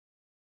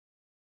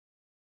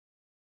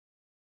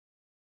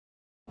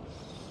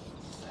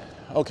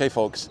Okay,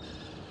 folks.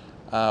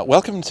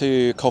 Welcome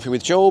to Coffee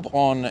with Job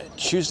on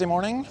Tuesday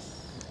morning.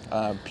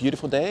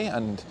 Beautiful day,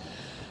 and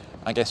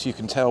I guess you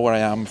can tell where I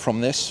am from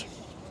this.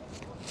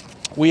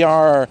 We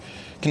are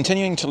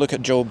continuing to look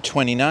at Job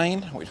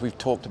 29, which we've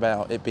talked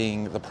about it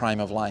being the prime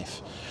of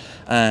life.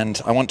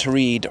 And I want to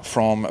read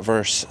from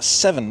verse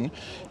 7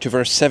 to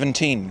verse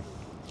 17.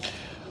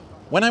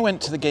 When I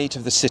went to the gate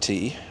of the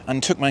city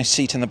and took my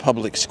seat in the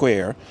public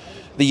square,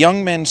 the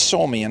young men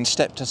saw me and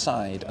stepped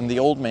aside, and the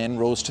old men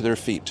rose to their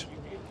feet.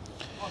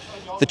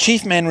 The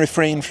chief men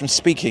refrained from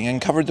speaking and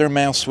covered their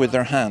mouths with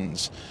their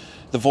hands.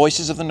 The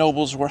voices of the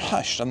nobles were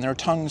hushed, and their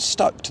tongues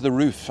stuck to the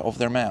roof of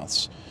their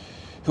mouths.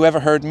 Whoever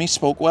heard me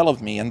spoke well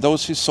of me, and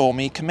those who saw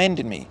me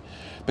commended me,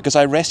 because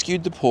I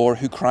rescued the poor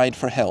who cried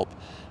for help,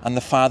 and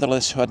the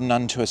fatherless who had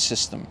none to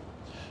assist them.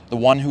 The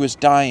one who was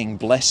dying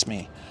blessed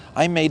me.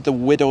 I made the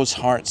widow's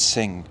heart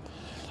sing.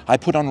 I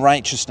put on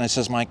righteousness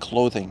as my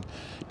clothing.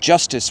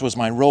 Justice was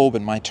my robe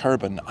and my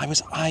turban. I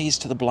was eyes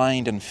to the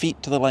blind and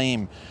feet to the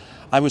lame.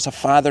 I was a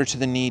father to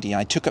the needy.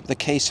 I took up the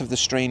case of the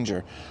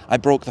stranger. I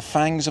broke the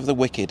fangs of the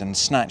wicked and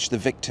snatched the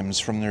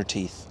victims from their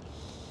teeth.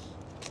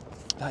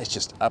 That is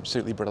just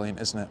absolutely brilliant,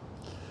 isn't it?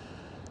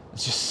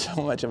 There's just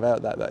so much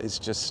about that that is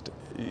just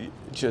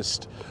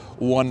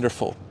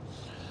wonderful.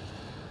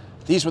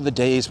 These were the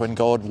days when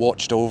God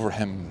watched over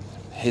him.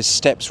 His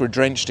steps were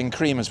drenched in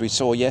cream, as we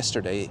saw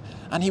yesterday,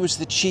 and he was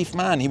the chief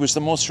man. He was the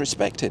most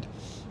respected.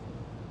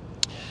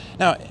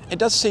 Now, it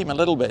does seem a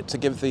little bit to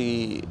give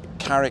the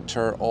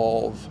character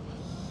of,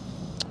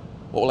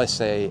 what will I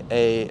say,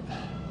 a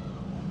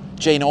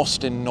Jane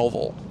Austen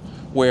novel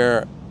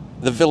where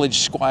the village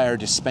squire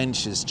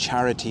dispenses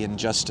charity and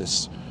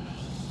justice.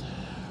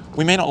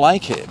 We may not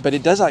like it, but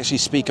it does actually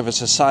speak of a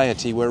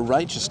society where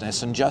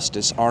righteousness and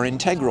justice are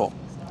integral.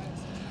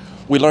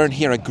 We learn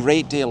here a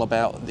great deal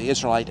about the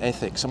Israelite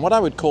ethics and what I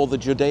would call the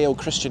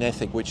Judeo-Christian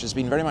ethic, which has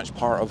been very much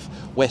part of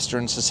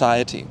Western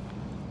society.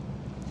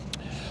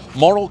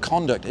 Moral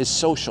conduct is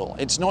social.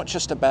 It's not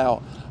just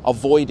about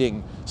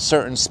avoiding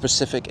certain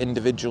specific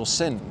individual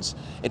sins.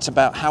 It's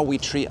about how we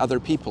treat other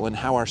people and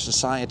how our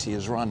society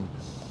is run.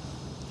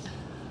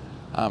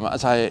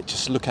 As I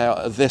just look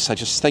out at this, I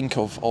just think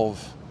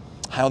of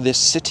how this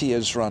city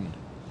is run.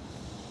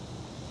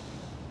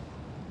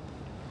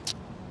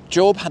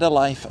 Job had a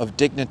life of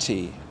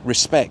dignity,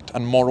 respect,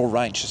 and moral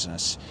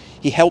righteousness.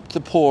 He helped the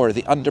poor,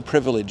 the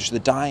underprivileged, the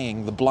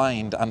dying, the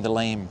blind, and the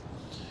lame.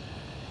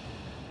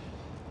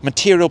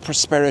 Material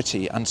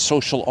prosperity and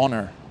social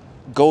honor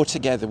go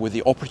together with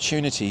the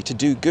opportunity to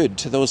do good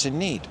to those in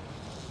need.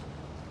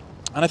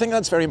 And I think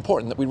that's very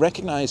important, that we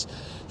recognize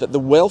that the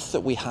wealth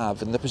that we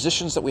have and the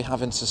positions that we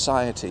have in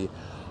society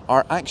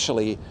are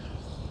actually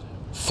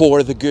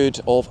for the good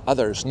of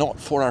others, not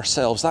for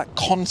ourselves. That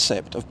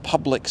concept of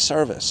public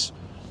service.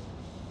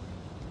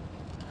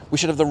 We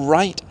should have the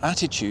right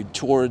attitude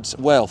towards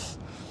wealth.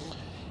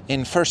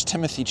 In 1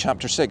 Timothy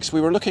chapter 6,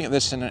 we were looking at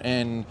this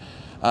in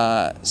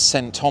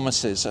St.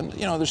 Thomas's, and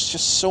you know, there's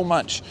just so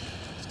much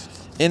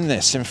in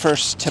this in 1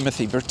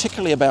 Timothy,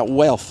 particularly about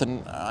wealth. And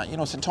you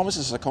know, St.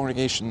 Thomas's is a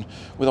congregation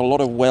with a lot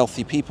of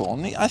wealthy people,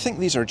 and I think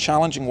these are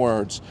challenging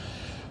words.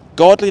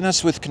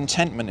 Godliness with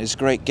contentment is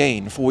great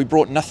gain, for we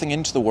brought nothing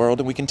into the world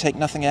and we can take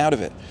nothing out of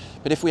it.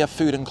 But if we have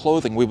food and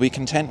clothing, we'll be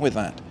content with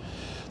that.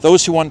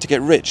 Those who want to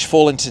get rich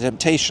fall into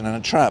temptation and a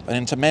trap, and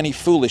into many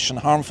foolish and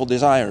harmful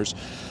desires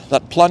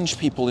that plunge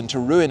people into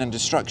ruin and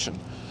destruction.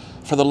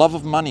 For the love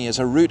of money is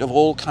a root of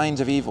all kinds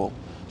of evil.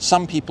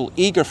 Some people,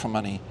 eager for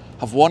money,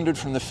 have wandered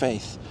from the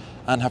faith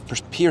and have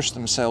pierced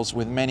themselves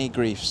with many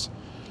griefs.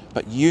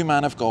 But you,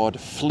 man of God,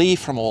 flee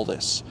from all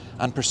this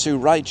and pursue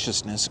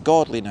righteousness,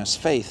 godliness,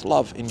 faith,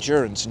 love,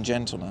 endurance, and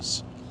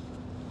gentleness.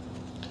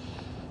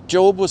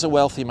 Job was a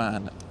wealthy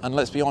man, and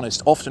let's be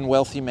honest, often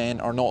wealthy men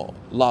are not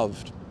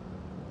loved.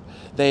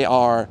 They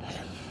are,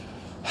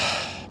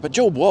 but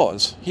Job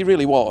was. He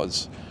really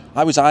was.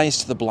 I was eyes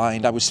to the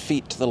blind, I was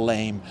feet to the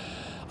lame.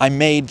 I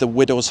made the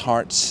widow's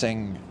heart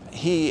sing.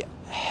 He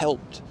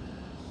helped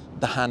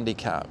the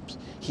handicapped.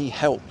 He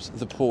helped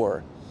the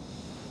poor.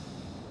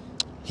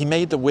 He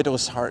made the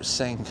widow's heart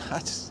sing.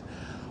 That's,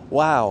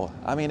 wow.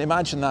 I mean,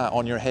 imagine that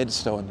on your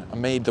headstone. I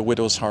made the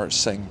widow's heart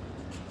sing.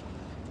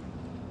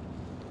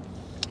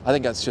 I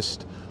think that's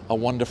just a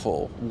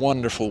wonderful,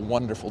 wonderful,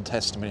 wonderful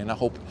testimony, and I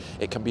hope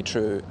it can be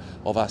true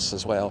of us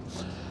as well.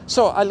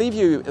 So I leave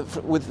you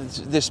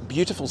with this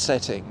beautiful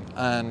setting,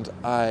 and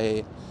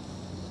I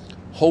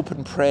hope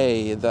and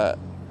pray that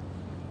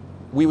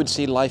we would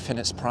see life in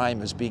its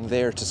prime as being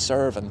there to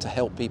serve and to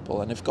help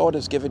people. And if God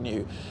has given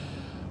you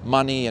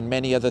money and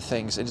many other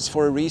things, it is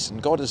for a reason.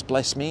 God has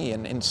blessed me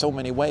in so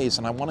many ways,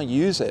 and I want to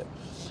use it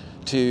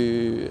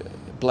to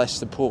bless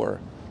the poor.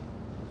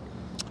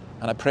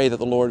 And I pray that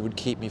the Lord would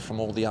keep me from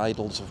all the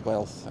idols of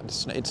wealth. And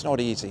it's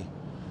not easy.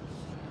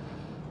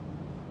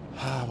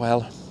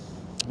 Well,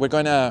 we're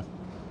going to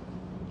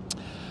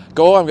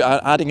go. I'm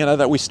adding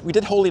another. We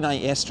did Holy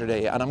Night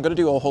yesterday, and I'm going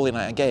to do a Holy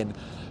Night again.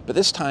 but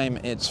this time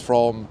it's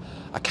from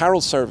a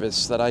carol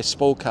service that I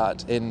spoke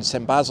at in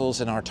St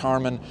Basil's in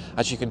Artarmon.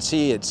 As you can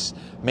see, it's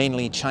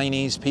mainly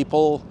Chinese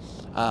people.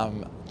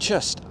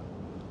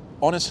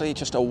 Honestly,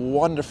 just a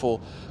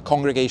wonderful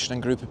congregation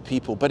and group of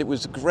people. But it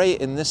was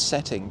great in this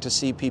setting to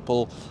see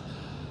people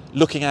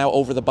looking out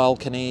over the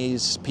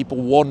balconies, people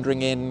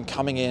wandering in,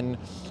 coming in,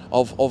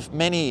 of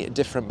many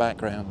different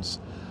backgrounds.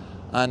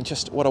 And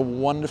just what a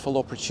wonderful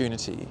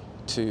opportunity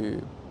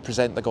to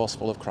present the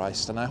gospel of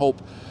Christ. And I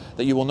hope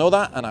that you will know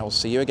that, and I will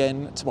see you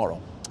again tomorrow.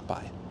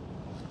 Bye.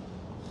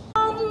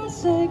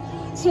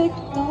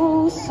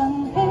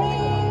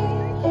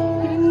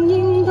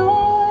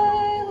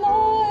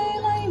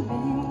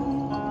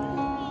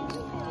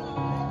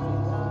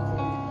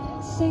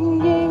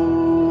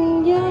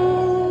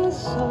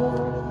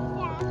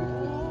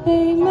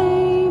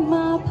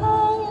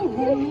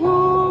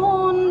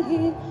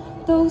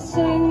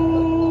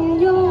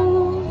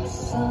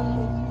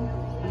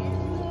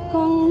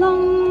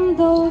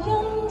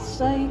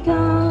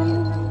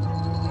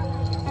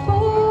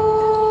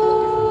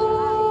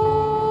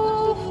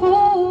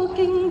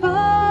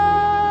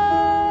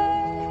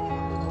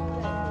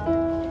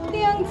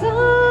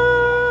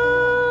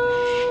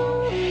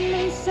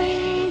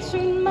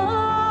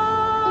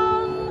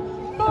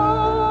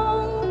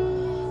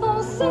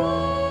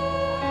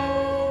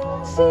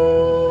 See